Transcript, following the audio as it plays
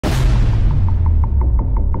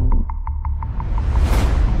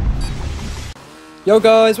Yo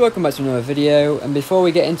guys, welcome back to another video, and before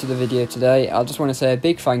we get into the video today, I just want to say a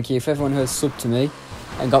big thank you for everyone who has subbed to me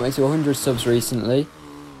and got me to 100 subs recently.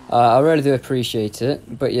 I really do appreciate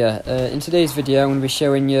it. But yeah, in today's video I'm going to be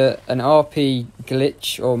showing you an RP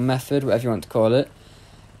glitch or method, whatever you want to call it.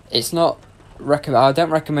 It's not I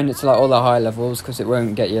don't recommend it to like all the high levels because it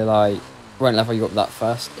won't get you won't level you up that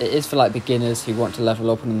fast. It is for like beginners who want to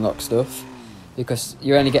level up and unlock stuff, because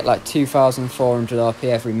you only get like 2,400 RP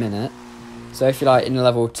every minute. So if you're like in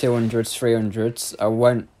level 200s, 300s,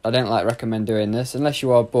 I don't recommend doing this unless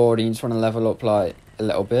you are bored and you just want to level up like a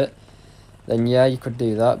little bit. Then yeah, you could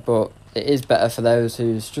do that, but it is better for those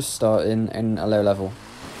who's just starting in a low level.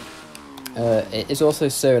 It is also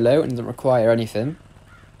solo and doesn't require anything.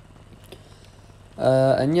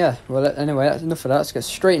 And yeah, well anyway, that's enough of that. Let's get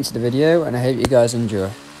straight into the video, and I hope you guys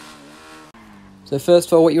enjoy. So first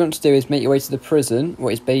of all, what you want to do is make your way to the prison,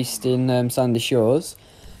 what is based in Sandy Shores.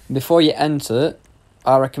 Before you enter,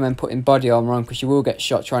 I recommend putting body armor on, because you will get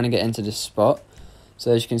shot trying to get into this spot.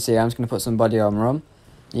 So as you can see, I'm just going to put some body armor on.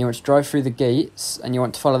 And you want to drive through the gates, and you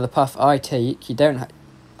want to follow the path I take. You don't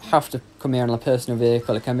have to come here on a personal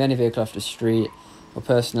vehicle. It can be any vehicle off the street. Or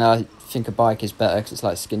personally, I think a bike is better because it's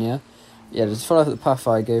like skinnier. Yeah, just follow the path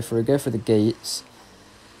I go through the gates.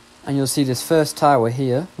 And you'll see this first tower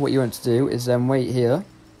here. What you want to do is then wait here.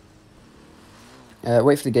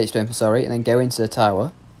 Wait for the gates to open, sorry, and then go into the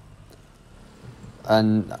tower.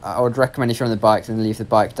 And I would recommend, if you're on the bike, then leave the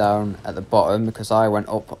bike down at the bottom, because I went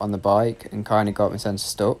up on the bike and kind of got myself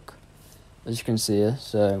stuck, as you can see here.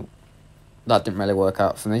 So that didn't really work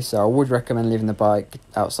out for me, so I would recommend leaving the bike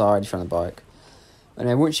outside if you're on the bike. And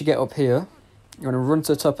then once you get up here, you want to run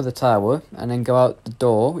to the top of the tower and then go out the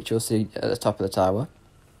door, which you'll see at the top of the tower.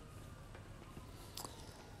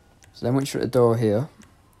 So then once you're at the door here,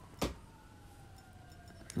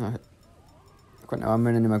 I'm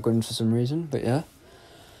running in my guns for some reason, but yeah.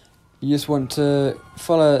 You just want to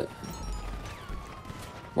follow...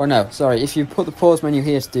 Well, no, sorry. If you put the pause menu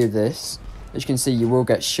here to do this, as you can see, you will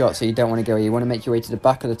get shot, so you don't want to go here. You want to make your way to the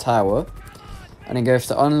back of the tower, and then go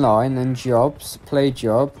for online, then jobs, play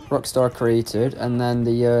job, Rockstar created, and then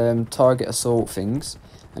the target assault things,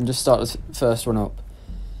 and just start the first one up.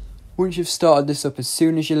 Once you've started this up, as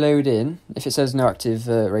soon as you load in, if it says no active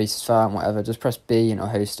races found, whatever, just press B and it'll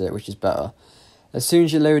host it, which is better. As soon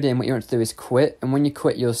as you load in, what you want to do is quit, and when you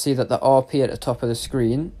quit, you'll see that the RP at the top of the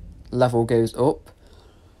screen level goes up,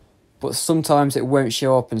 but sometimes it won't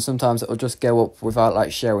show up, and sometimes it'll just go up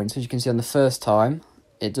without showing. So as you can see, on the first time,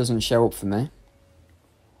 it doesn't show up for me,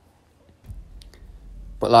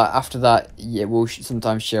 but after that, yeah, it will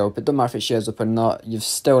sometimes show up. It doesn't matter if it shows up or not. You've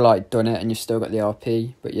still done it, and you've still got the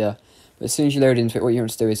RP. But yeah, but as soon as you load into it, what you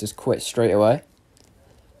want to do is just quit straight away.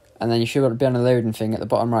 And then you should be on a loading thing at the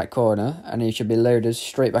bottom right corner, and you should be loaded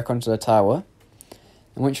straight back onto the tower.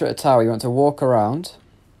 And once you're at the tower, you want to walk around.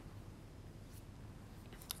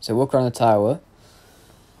 So walk around the tower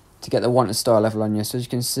to get the wanted star level on you. So as you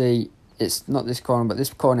can see, it's not this corner, but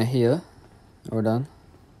this corner here. Hold on.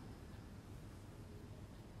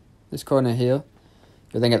 This corner here.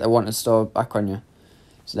 You'll then get the wanted star back on you.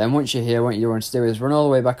 So then once you're here, what you want to do is run all the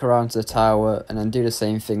way back around to the tower, and then do the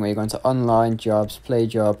same thing where you're going to online, jobs, play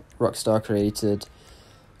job, Rockstar created,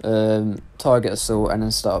 target assault, and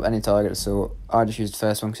then start up any target assault. I just use the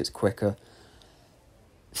first one because it's quicker.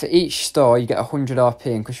 For each star, you get 100 RP,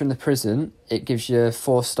 and because you're in the prison, it gives you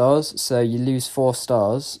 4 stars, so you lose 4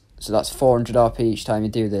 stars, so that's 400 RP each time you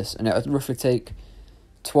do this, and it'll roughly take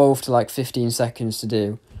 12 to 15 seconds to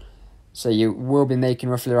do. So you will be making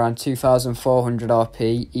roughly around 2,400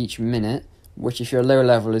 RP each minute, which if you're low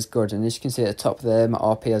level is good. And as you can see at the top there, my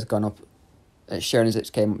RP has gone up. It's shown as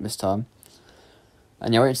it came up this time.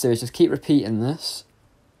 And what you want to do is just keep repeating this,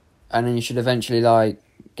 and then you should eventually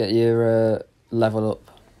get your level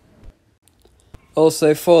up.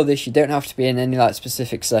 Also for this, you don't have to be in any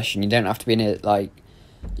specific session. You don't have to be in it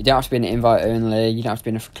you don't have to be in an invite only. You don't have to be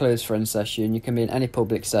in a closed friend session. You can be in any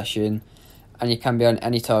public session. And you can be on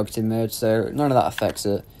any targeting mode, so none of that affects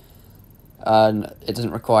it. And it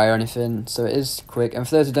doesn't require anything, so it is quick. And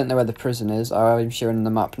for those who don't know where the prison is, I'm showing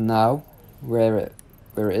the map now where it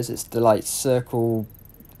is. It's the circle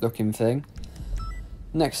looking thing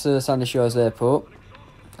next to Sandy Shores Airport.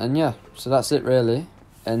 And yeah, so that's it really.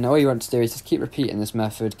 And all you want to do is just keep repeating this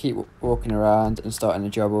method, keep walking around and starting the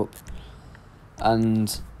job up.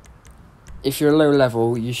 And if you're low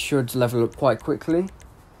level, you should level up quite quickly.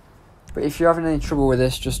 But if you're having any trouble with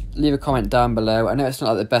this, just leave a comment down below. I know it's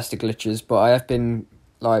not the best of glitches, but I have been,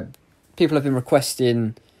 people have been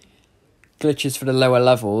requesting glitches for the lower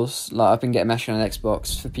levels. I've been getting messages on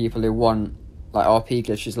Xbox for people who want, RP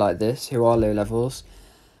glitches like this, who are low levels.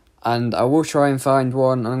 and I will try and find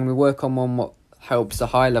one, and I'm going to work on one what helps the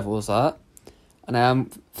high levels at. And I am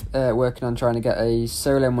working on trying to get a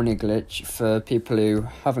solo money glitch for people who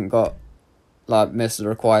haven't got like most of the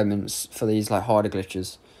requirements for these like harder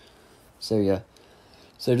glitches. So yeah,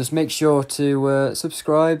 so just make sure to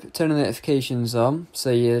subscribe, turn the notifications on,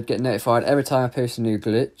 so you get notified every time I post a new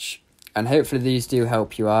glitch. And hopefully these do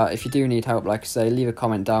help you out. If you do need help, like I say, leave a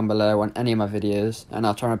comment down below on any of my videos, and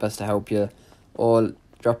I'll try my best to help you. Or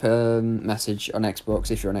drop a message on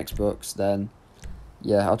Xbox if you're on Xbox, then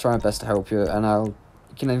yeah, I'll try my best to help you, and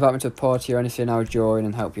you can invite me to a party or anything, I'll join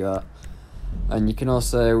and help you out. And you can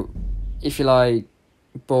also, if you're like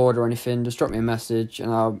bored or anything, just drop me a message,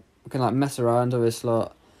 and we can like mess around with this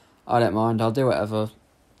lot. I don't mind, I'll do whatever.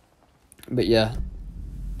 But yeah,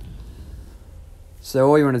 so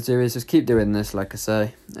all you want to do is just keep doing this, like I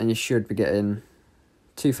say, and you should be getting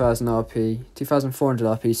 2400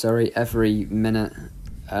 RP, sorry, every minute,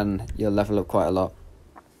 and you'll level up quite a lot.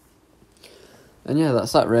 And yeah,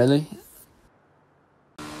 that's that really.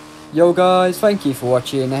 Yo guys, thank you for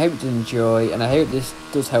watching. I hope you enjoy, and I hope this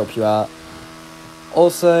does help you out.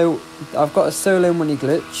 Also, I've got a solo money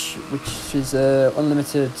glitch, which is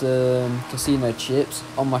unlimited casino chips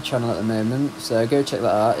on my channel at the moment. So go check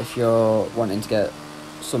that out if you're wanting to get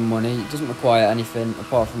some money. It doesn't require anything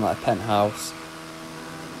apart from like a penthouse.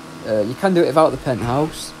 You can do it without the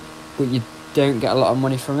penthouse, but you don't get a lot of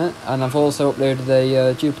money from it. And I've also uploaded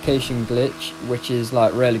a duplication glitch, which is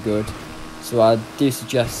like really good. So I do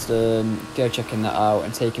suggest go checking that out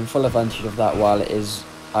and taking full advantage of that while it is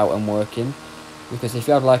out and working. Because if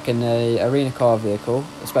you have like an arena car vehicle,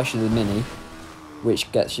 especially the Mini,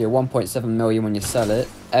 which gets you 1.7 million when you sell it,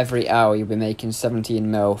 every hour you'll be making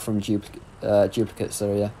 17 mil from duplicates,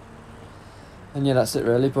 so yeah. And yeah, that's it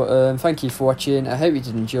really, but thank you for watching, I hope you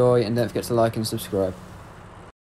did enjoy, and don't forget to like and subscribe.